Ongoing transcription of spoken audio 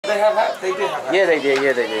they have half? They did have half. Yeah, they did.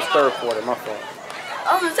 Yeah, they did. Third quarter, my fault.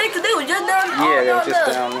 I was gonna say, cause they was just down. Yeah, they were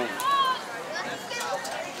just down there.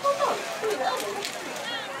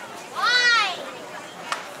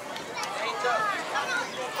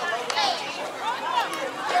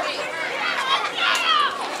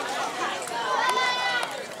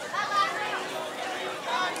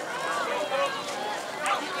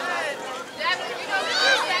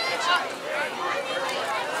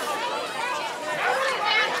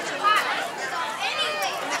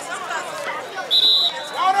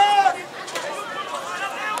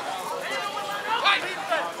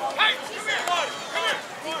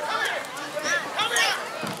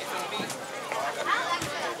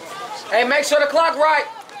 Hey, make sure the clock right.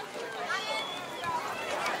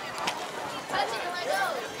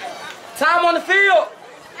 Time on the field.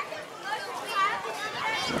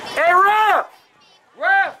 Hey, ref!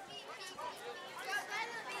 Ref!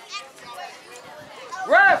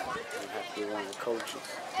 Ref! You have to be one of the coaches.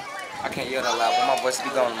 I can't yell that loud, but my voice be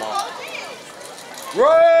going tomorrow.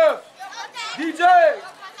 Ref! DJ!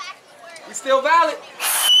 We still valid?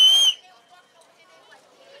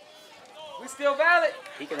 We still valid?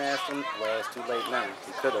 He can ask him. Well, it's too late now.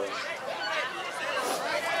 He could have.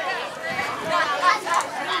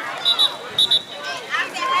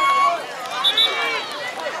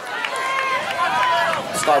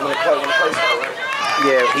 Start when the play starts, right?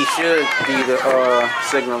 Yeah, he should be the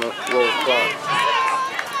signal of roll clock.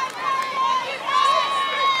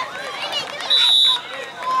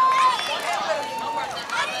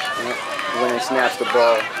 When he snaps the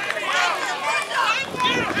ball.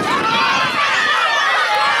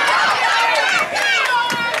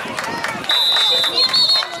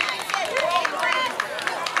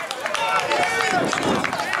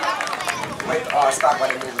 Stop by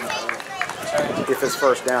the movie. If it's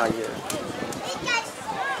first down, yeah.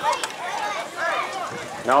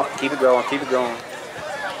 No, keep it going, keep it going.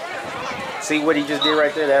 See what he just did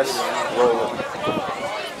right there? That's rolling.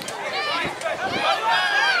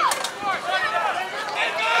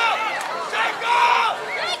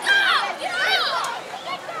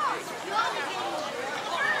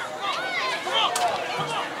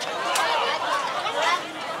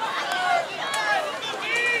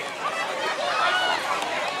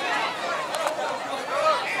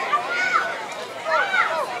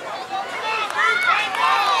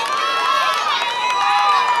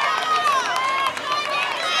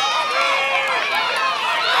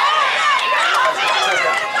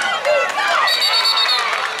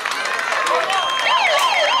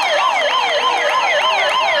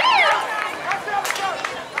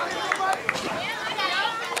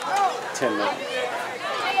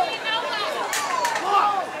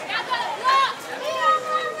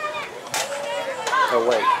 Oh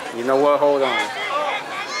wait, you know what? Hold on.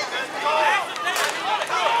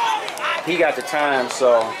 He got the time,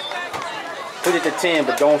 so put it to 10,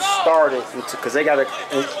 but don't start it because they got at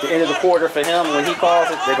the end of the quarter for him. When he calls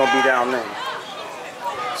it, they're gonna be down there.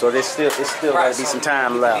 So it's still gotta be some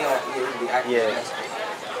time left. Yeah.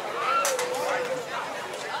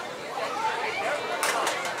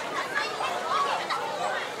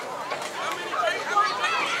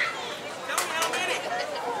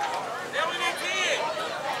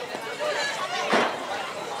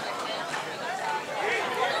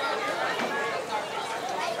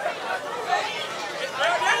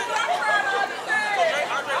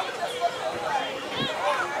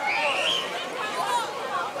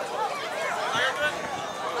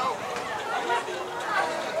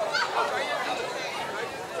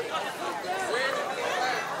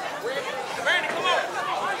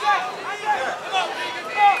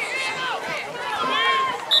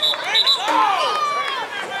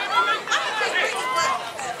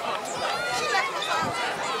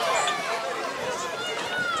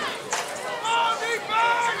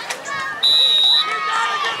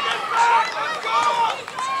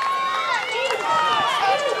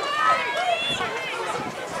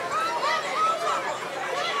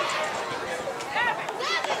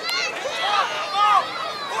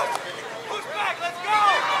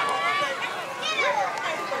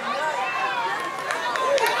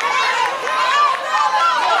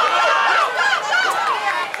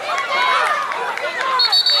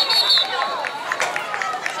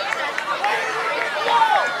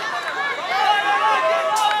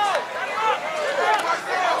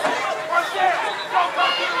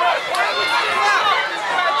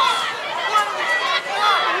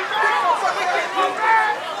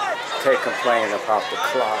 Tay complaining about the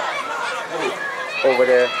clock over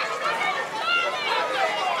there.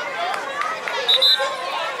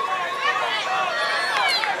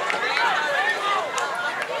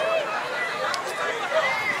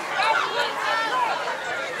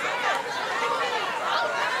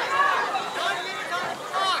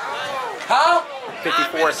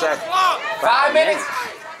 54 seconds. 5 minutes?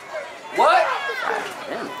 What? 5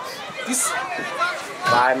 minutes.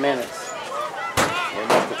 5 minutes.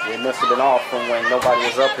 They must have been off from when nobody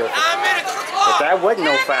was up here. But that wasn't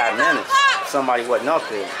no 5 minutes. Somebody wasn't up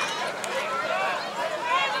here.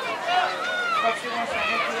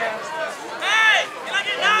 Hey, can I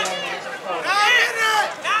get 9 minutes?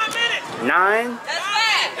 9 minutes.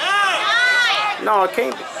 9? No, it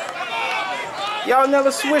can't be. Y'all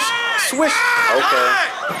never switched. Okay.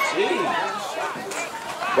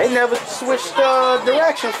 They never switched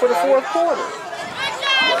directions for the fourth quarter.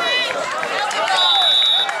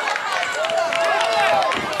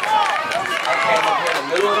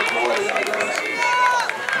 Middle of the quarter, I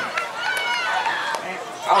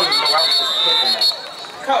don't even know why I was just picking that.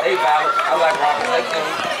 Hey, valid. I like Rockford. They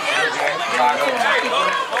clean. Good game.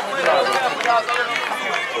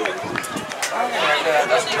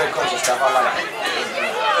 That's great coaching stuff. I like it.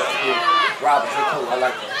 Robin, he cool. I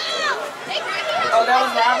like that. Oh, that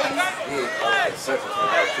was Robin? Yeah.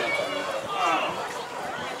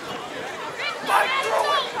 Mike, throw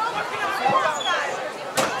it.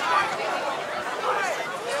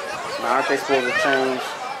 Now, aren't they supposed to change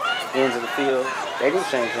ends of the field? They didn't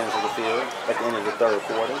change ends of the field at the end of the third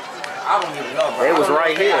quarter. I don't even know, bro. It was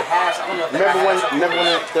right here. Remember when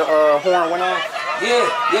the horn went off? Yeah.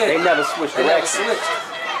 They never switched directions.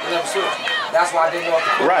 They never switched. That's why I didn't know if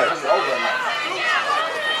the quarter was over or not.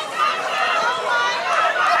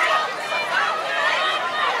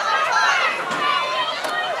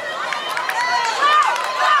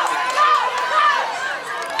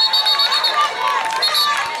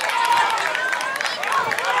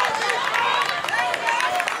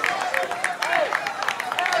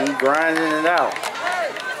 Keep grinding it out.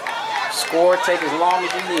 Score, take as long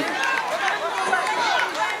as you need it.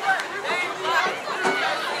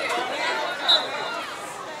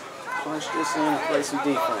 Punch this in and play some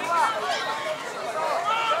defense.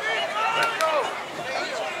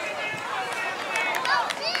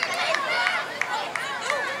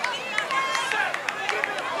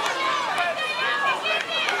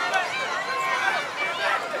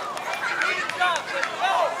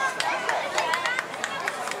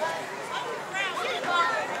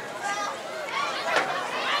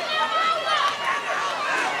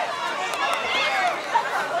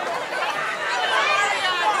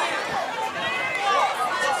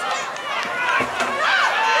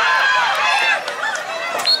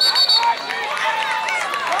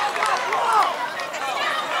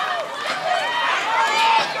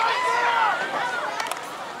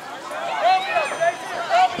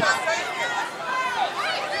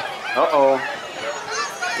 Uh-oh.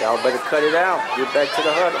 Y'all better cut it out. Get back to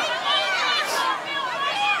the huddle.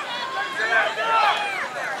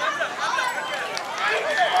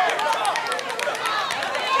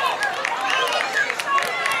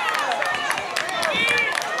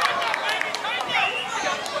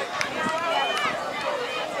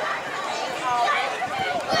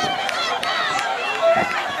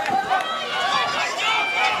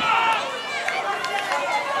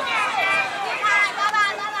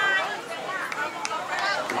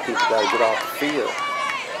 People got to get off the field.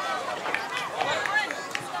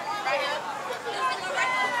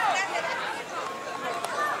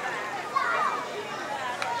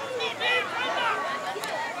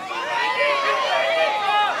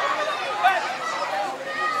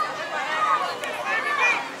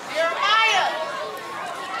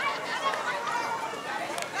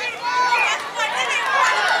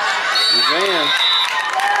 He's in.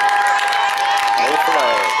 No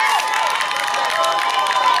flag.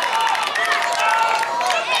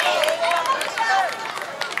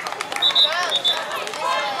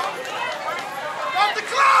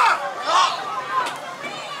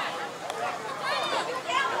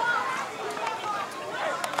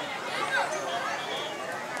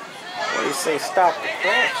 They say stop the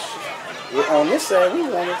crash. On this side, we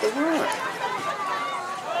wanted to run.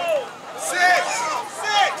 6,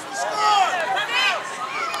 score!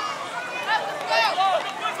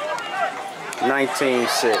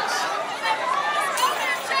 19-6.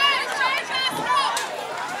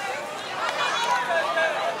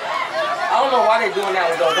 I don't know why they doing that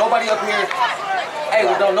one, though. Nobody up here. Hey,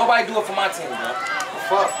 well, don't nobody do it for my team, bro.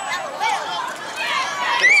 Fuck. I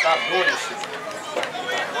gotta stop doing this shit.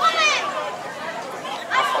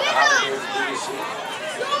 I fucking obligated to do this shit.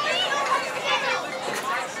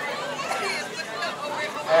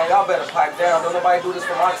 Man, y'all better pipe down. Don't nobody do this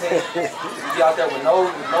for my team. You be out there with no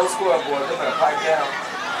scoreboard. They better pipe down.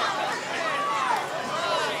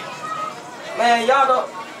 Man, y'all don't.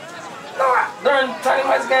 No, during Tiny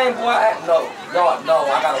Mike's game, boy, no, y'all, no,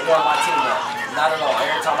 I gotta warn my team up. Not at all.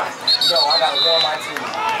 Every time I gotta warn my team.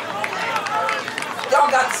 Y'all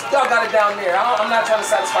got it down there. I'm not trying to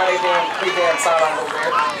satisfy they damn sideline over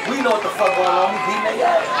there. We know what the fuck going on. We beating their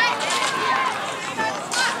ass.